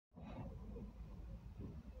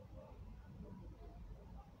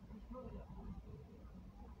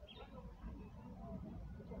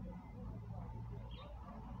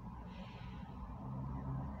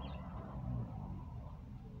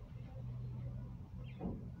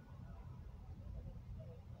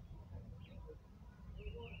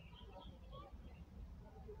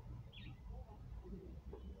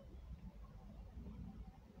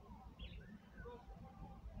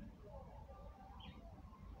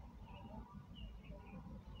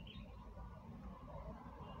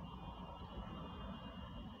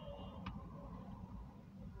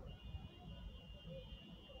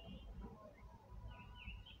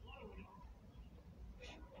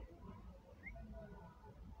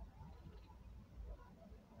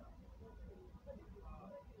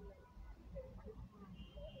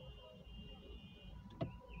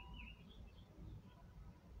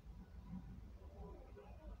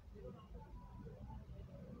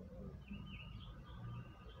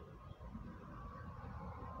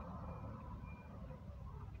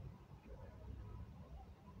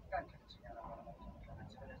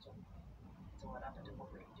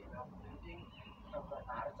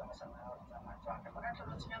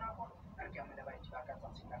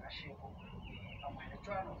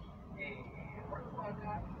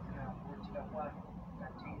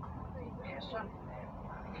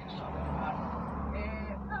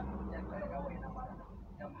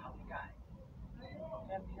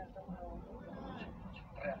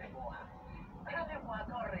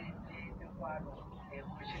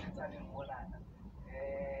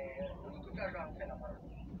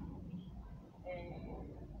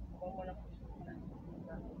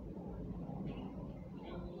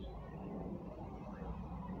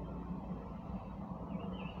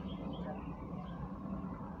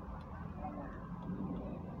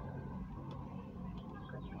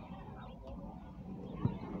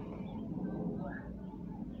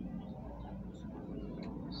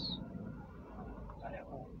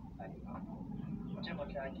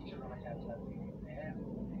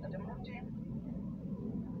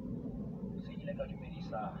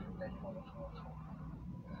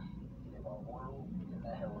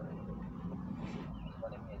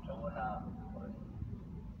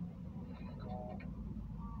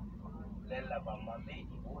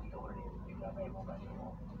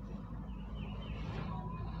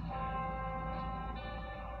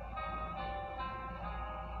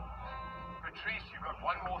Patrice, you've got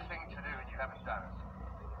one more thing to do and you haven't done it.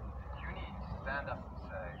 You need to stand up and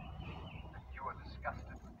say that you are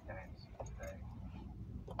disgusted with the ANC today.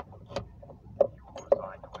 You will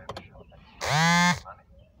resign your membership and stop money.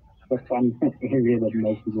 A fun area that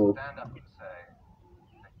most people. Stand up and say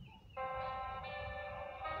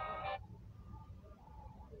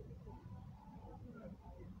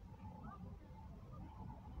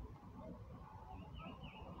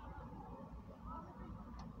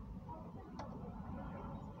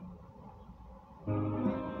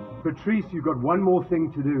Patrice, you've got one more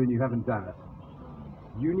thing to do and you haven't done it.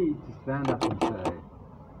 You need to stand up and say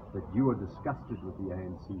that you are disgusted with the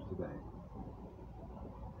ANC today.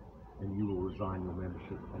 And you will resign your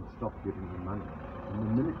membership and stop giving them money. And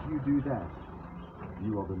the minute you do that,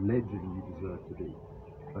 you are the legend you deserve to be.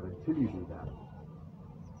 But until you do that,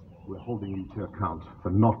 we're holding you to account for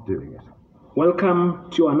not doing it. Welcome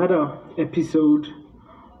to another episode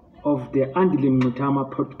of the Andile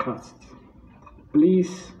Mngxitama podcast.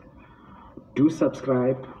 Please do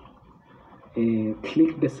subscribe,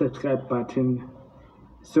 click the subscribe button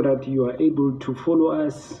so that you are able to follow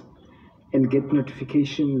us and get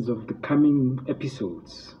notifications of the coming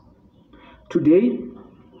episodes. Today,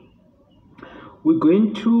 we're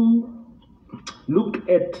going to look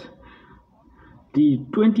at the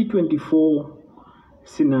 2024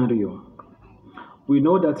 scenario. We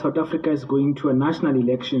know that South Africa is going to a national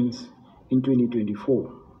elections in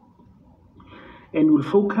 2024. And we'll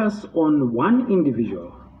focus on one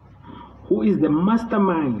individual who is the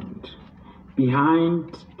mastermind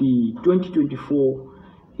behind the 2024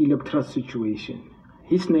 electoral situation.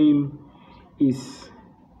 His name is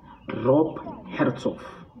Rob Hertzog.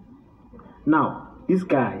 Now, this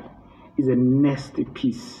guy is a nasty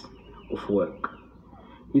piece of work.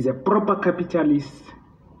 He's a proper capitalist,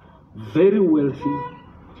 very wealthy,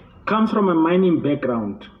 comes from a mining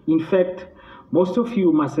background. In fact, most of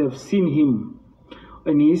you must have seen him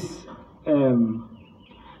in his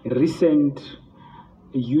recent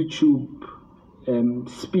YouTube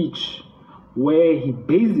speech, where he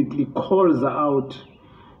basically calls out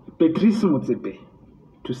Patrice Motsepe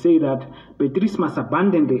to say that Patrice must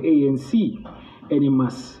abandon the ANC and he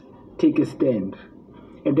must take a stand.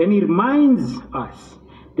 And then he reminds us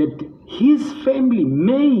that his family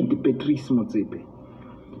made Patrice Motsepe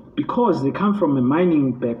because they come from a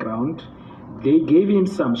mining background. They gave him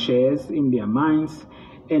some shares in their mines.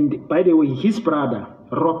 And by the way, his brother,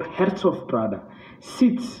 Rob Hertzog's brother,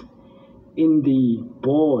 sits in the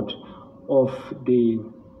board of the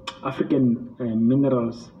African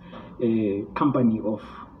Minerals company of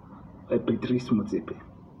Patrice Motsepe.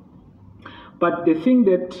 But the thing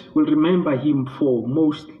that we'll remember him for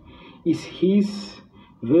most is his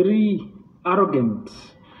very arrogant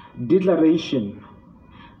declaration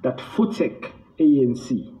that Futsek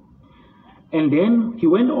ANC. And then he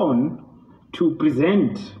went on to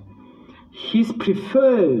present his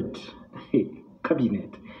preferred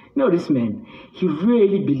cabinet. You know, this man, he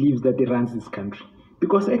really believes that he runs this country,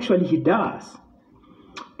 because actually he does.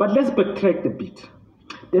 But let's backtrack a bit.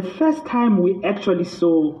 The first time we actually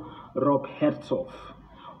saw Rob Hertzog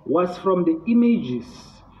was from the images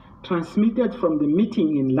transmitted from the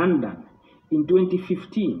meeting in London in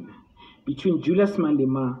 2015 between Julius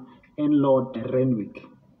Malema and Lord Renwick.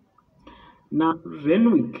 Now,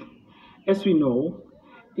 Renwick, as we know,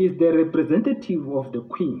 is the representative of the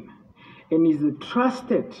Queen and is a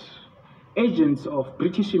trusted agent of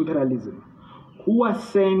British imperialism who was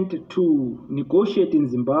sent to negotiate in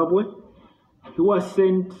Zimbabwe. He was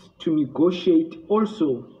sent to negotiate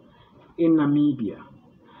also in Namibia.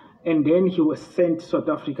 And then he was sent to South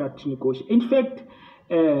Africa to negotiate. In fact,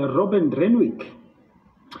 Robin Renwick,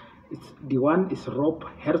 the one is Rob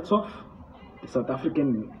Hertzog, the South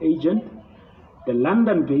African agent. The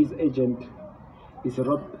London-based agent is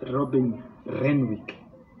Robin Renwick.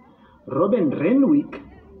 Robin Renwick,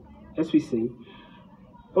 as we say,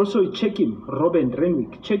 also check him, Robin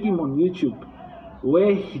Renwick, check him on YouTube,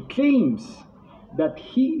 where he claims that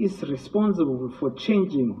he is responsible for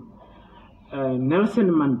changing Nelson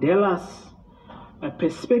Mandela's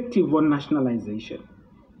perspective on nationalization.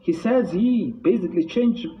 He says he basically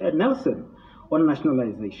changed Nelson on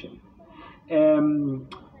nationalization. And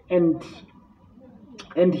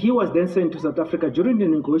he was then sent to South Africa. During the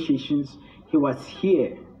negotiations, he was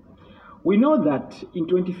here. We know that in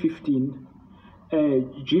 2015,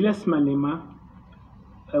 Julius Malema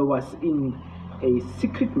was in a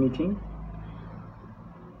secret meeting.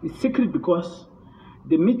 It's secret because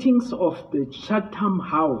the meetings of the Chatham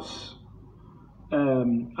House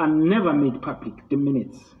are never made public, the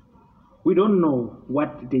minutes. We don't know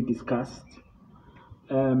what they discussed.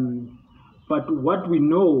 But what we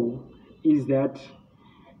know is that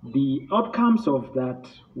the outcomes of that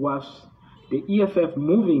was the EFF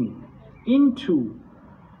moving into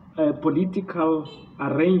a political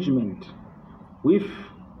arrangement with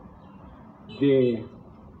the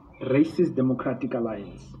Racist Democratic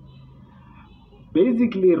Alliance.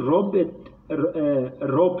 Basically, Rob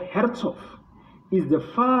Hertzog is the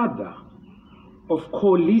father of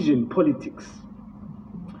coalition politics.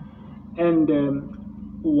 And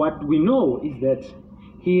what we know is that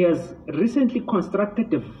he has recently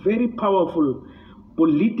constructed a very powerful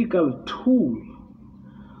political tool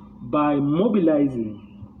by mobilizing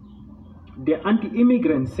the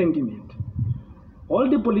anti-immigrant sentiment. All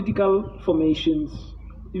the political formations,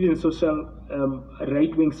 even social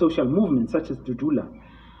right-wing social movements such as Dudula,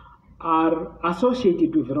 are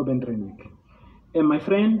associated with Robin Renwick. And my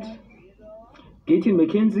friend, Gayton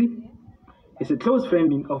McKenzie, is a close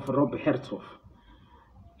friend of Rob Hertzog.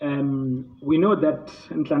 We know that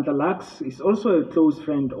Nhlanhla Lux is also a close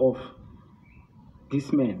friend of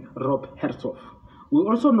this man, Rob Hertzog. We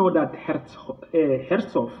also know that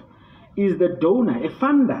Hertzog is the donor, a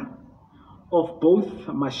funder of both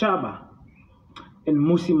Mashaba and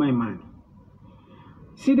Musi Maimane.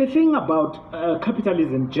 See, the thing about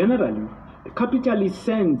capitalism generally, the capitalist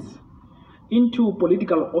sends into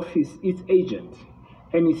political office its agent,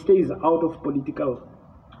 and it stays out of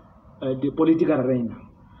the political arena.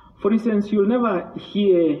 For instance, you'll never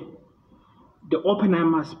hear the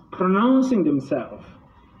Oppenheimers pronouncing themselves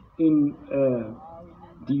in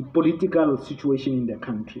the political situation in the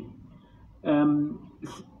country.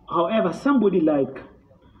 However, somebody like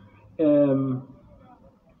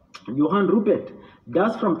Johann Rupert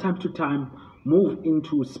does from time to time move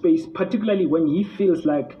into space, particularly when he feels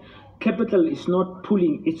like capital is not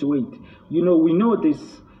pulling its weight. You know, we know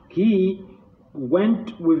this. He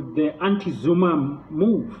went with the anti-Zuma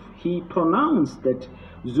move. He pronounced that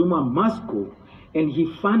Zuma must go, and he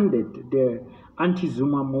funded the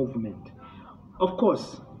anti-Zuma movement. Of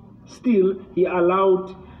course, still, he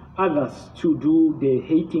allowed others to do the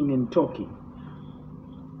hating and talking.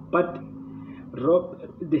 But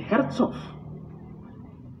the Hertzog,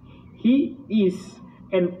 he is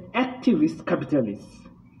an activist capitalist.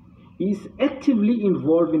 He is actively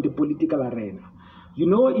involved in the political arena. You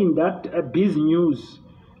know, in that Biz News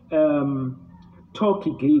talk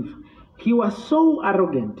he gave, he was so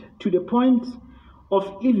arrogant to the point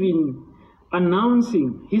of even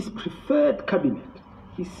announcing his preferred cabinet.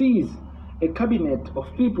 He sees a cabinet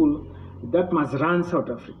of people that must run South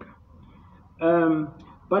Africa.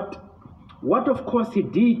 But what, of course, he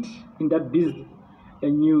did in that Biz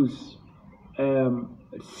News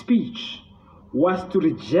speech was to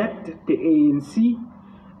reject the ANC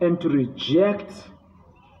and to reject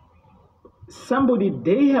somebody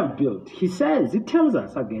they have built. He tells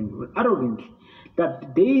us again, arrogantly,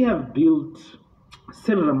 that they have built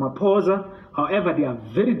Cyril Ramaphosa. However, they are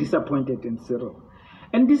very disappointed in Cyril.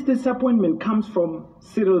 And this disappointment comes from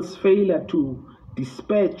Cyril's failure to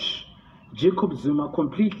dispatch Jacob Zuma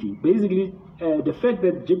completely. Basically, the fact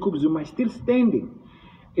that Jacob Zuma is still standing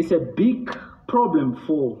is a big problem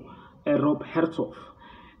for Rob Hertzog,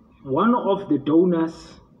 one of the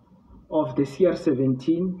donors of the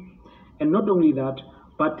CR17, and not only that,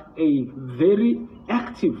 but a very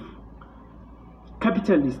active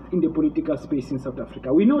capitalist in the political space in South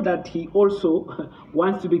Africa. We know that he also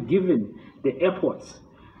wants to be given the airports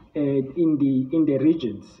in the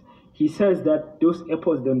regions. He says that those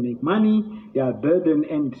airports don't make money, they are a burden,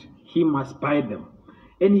 and he must buy them.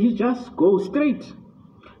 And he just goes straight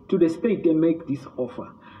to the state and make this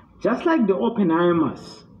offer. Just like the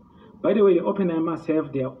Oppenheimers. By the way, the Oppenheimers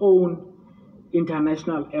have their own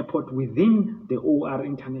international airport within the OR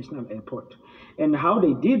International Airport. And how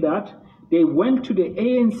they did that, they went to the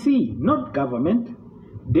ANC, not government.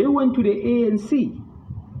 They went to the ANC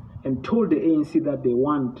and told the ANC that they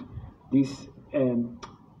want this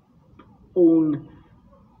own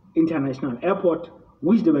international airport,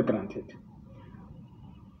 which they were granted.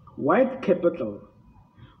 White capital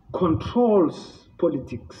controls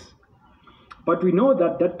politics. But we know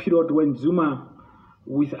that that period when Zuma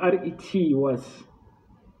with RET was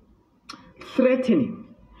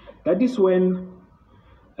threatening, that is when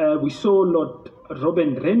we saw Lord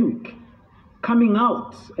Robin Renwick coming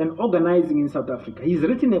out and organizing in South Africa. He's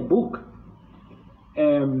written a book,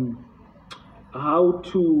 how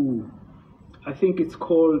to, I think it's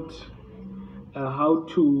called How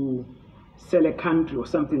to Sell a Country or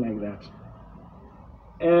something like that.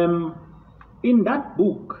 In that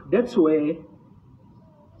book, that's where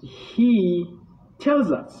he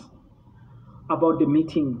tells us about the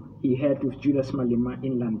meeting he had with Julius Malema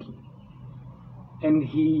in London. And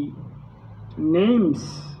he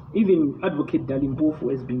names even Advocate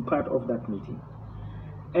Dalimpofu as being part of that meeting.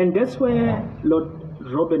 And that's where Lord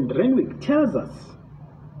Robin Renwick tells us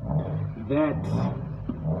that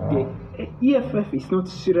the EFF is not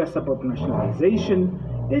serious about nationalization.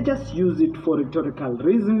 They just use it for rhetorical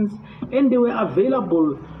reasons, and they were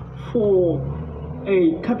available for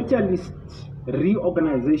a capitalist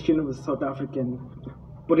reorganization of the South African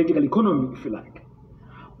political economy, if you like.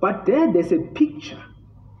 But there's a picture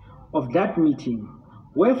of that meeting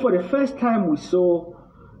where for the first time we saw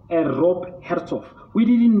a Rob Hertog. We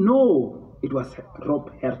didn't know it was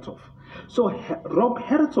Rob Hertog. So Rob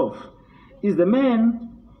Hertog is the man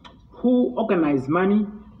who organized money,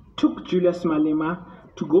 took Julius Malema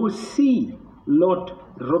to go see Lord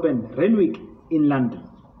Robin Renwick in London.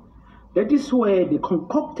 That is where they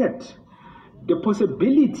concocted the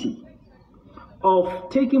possibility of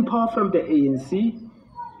taking power from the ANC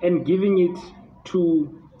and giving it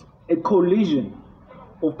to a coalition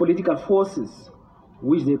of political forces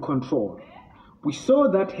which they control. We saw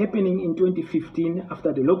that happening in 2015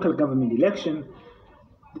 after the local government election.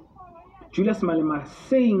 Julius Malema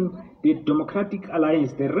saying the Democratic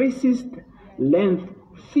Alliance, the racist, length,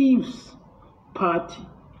 thieves party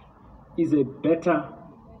is a better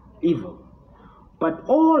evil. But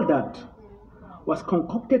all that was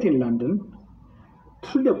concocted in London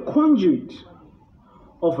through the conduit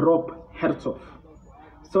of Rob Hertog.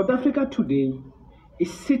 South Africa today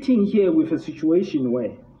is sitting here with a situation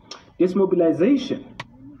where this mobilization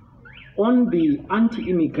on the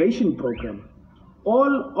anti-immigration program,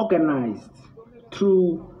 all organized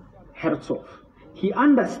through Hertog. He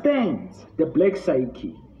understands the black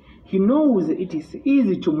psyche. He knows it is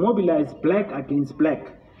easy to mobilize black against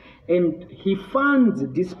black, and he funds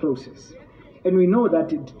this process. And we know that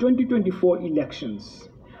the 2024 elections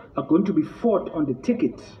are going to be fought on the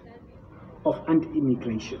ticket of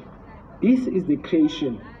anti-immigration. This is the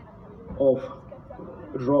creation of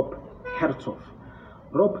Rob Hertog.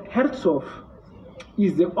 Rob Hertog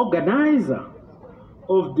is the organizer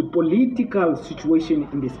of the political situation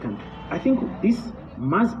in this country. I think this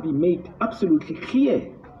must be made absolutely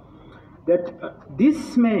clear that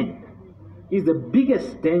this man is the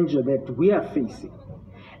biggest danger that we are facing.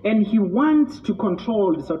 And he wants to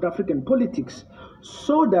control the South African politics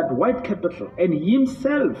so that white capital and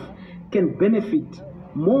himself can benefit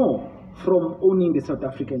more from owning the South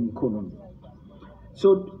African economy.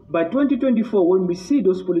 So by 2024, when we see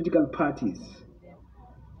those political parties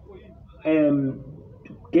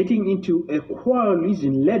getting into a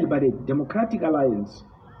coalition led by the Democratic Alliance,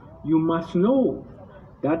 you must know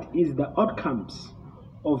that is the outcomes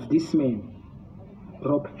of this man,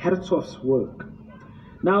 Rob Hertog's work.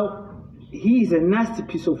 Now, he is a nasty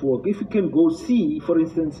piece of work. If you can go see, for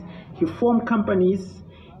instance, he formed companies,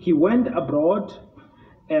 he went abroad,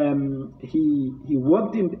 he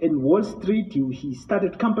worked in Wall Street, he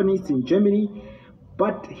started companies in Germany,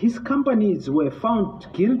 but his companies were found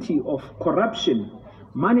guilty of corruption,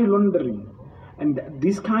 money laundering, and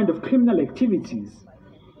this kind of criminal activities.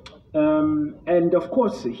 And of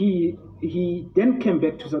course, he then came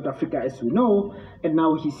back to South Africa, as we know, and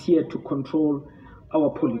now he's here to control our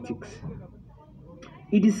politics.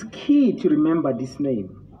 It is key to remember this name,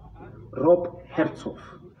 Rob Hertog,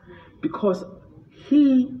 because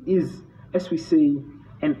he is as we say,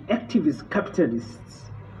 an activist capitalist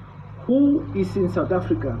who is in South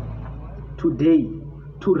Africa today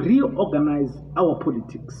to reorganize our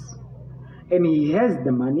politics. And he has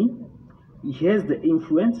the money, he has the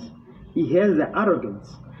influence, he has the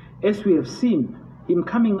arrogance, as we have seen him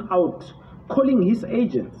coming out, calling his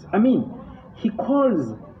agents. I mean, he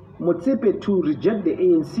calls Motsepe to reject the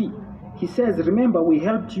ANC. He says, remember, we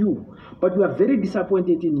helped you, but we are very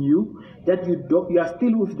disappointed in you that you are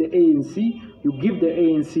still with the ANC, you give the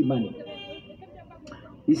ANC money.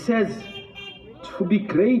 He says, to be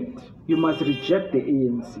great, you must reject the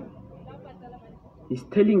ANC. He's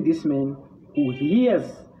telling this man who he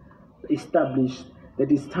has established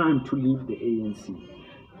that it's time to leave the ANC.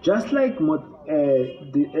 Just like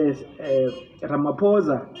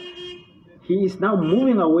Ramaphosa, he is now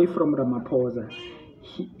moving away from Ramaphosa.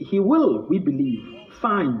 He will, we believe,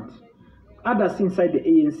 find others inside the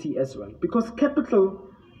ANC as well, because capital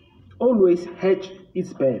always hedge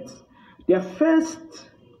its bets. Their first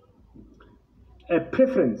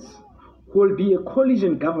preference will be a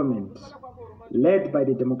coalition government led by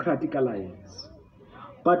the Democratic Alliance.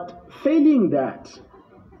 But failing that,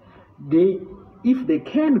 if they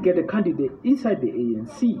can get a candidate inside the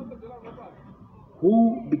ANC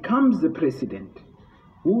who becomes the president,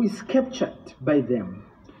 who is captured by them,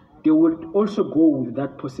 they would also go with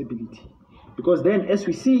that possibility. Because then, as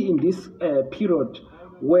we see in this period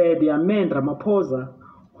where their man Ramaphosa,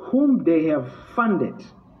 whom they have funded,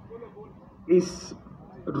 is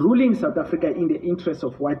ruling South Africa in the interest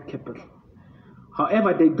of white capital.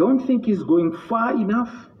 However, they don't think he's going far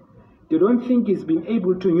enough. They don't think he's been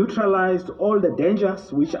able to neutralize all the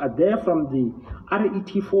dangers which are there from the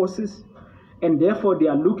RET forces, and therefore they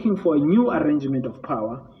are looking for a new arrangement of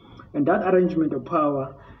power. And that arrangement of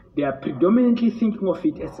power, they are predominantly thinking of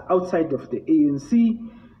it as outside of the ANC,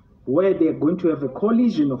 where they are going to have a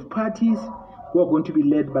coalition of parties who are going to be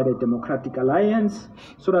led by the Democratic Alliance,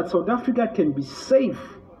 so that South Africa can be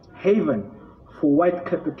safe haven for white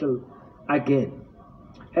capital again.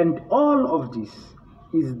 And all of this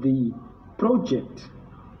is the project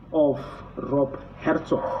of Rob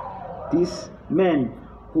Herzog, this man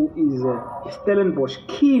who is a Stellenbosch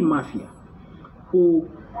key mafia, who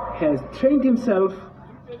has trained himself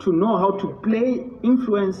to know how to play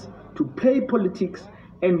influence, to play politics,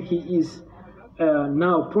 and he is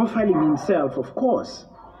now profiling himself, of course,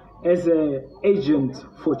 as an agent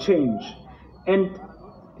for change. And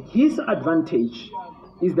his advantage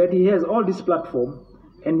is that he has all this platform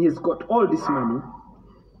and he's got all this money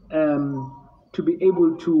to be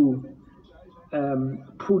able to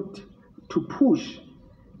push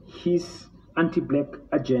his anti-black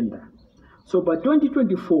agenda. So by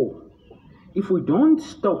 2024, if we don't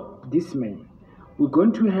stop this man, we're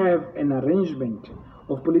going to have an arrangement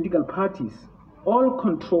of political parties all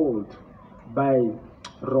controlled by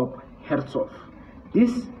Rob Herzog.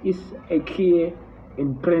 This is a clear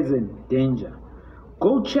and present danger.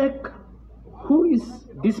 Go check who is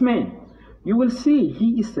this man. You will see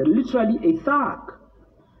he is literally a thug.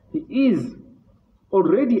 He is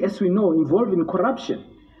already, as we know, involved in corruption.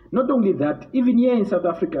 Not only that, even here in South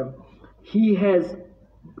Africa, he has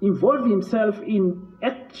involved himself in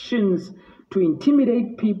actions to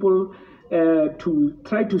intimidate people, to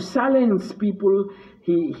try to silence people.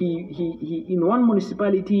 He in one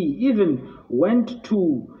municipality, he even went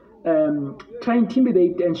to try and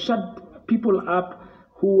intimidate and shut people up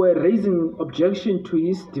who were raising objection to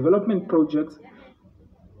his development projects.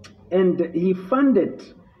 And he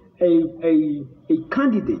funded a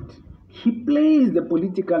candidate. He plays the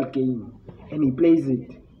political game, and he plays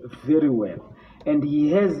it very well. And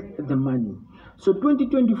he has the money. So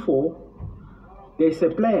 2024, there's a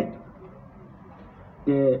plan,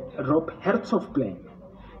 the Rob Herzog plan.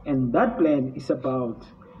 And that plan is about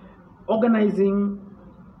organizing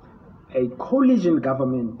a coalition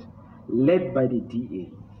government led by the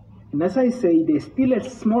DA. And as I say, there's still a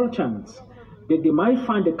small chance that they might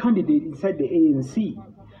find a candidate inside the ANC.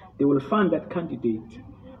 They will find that candidate.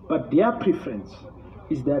 But their preference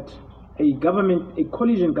is that a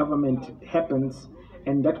coalition government happens,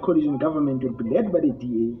 and that coalition government will be led by the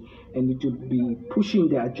DA, and it will be pushing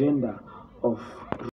the agenda of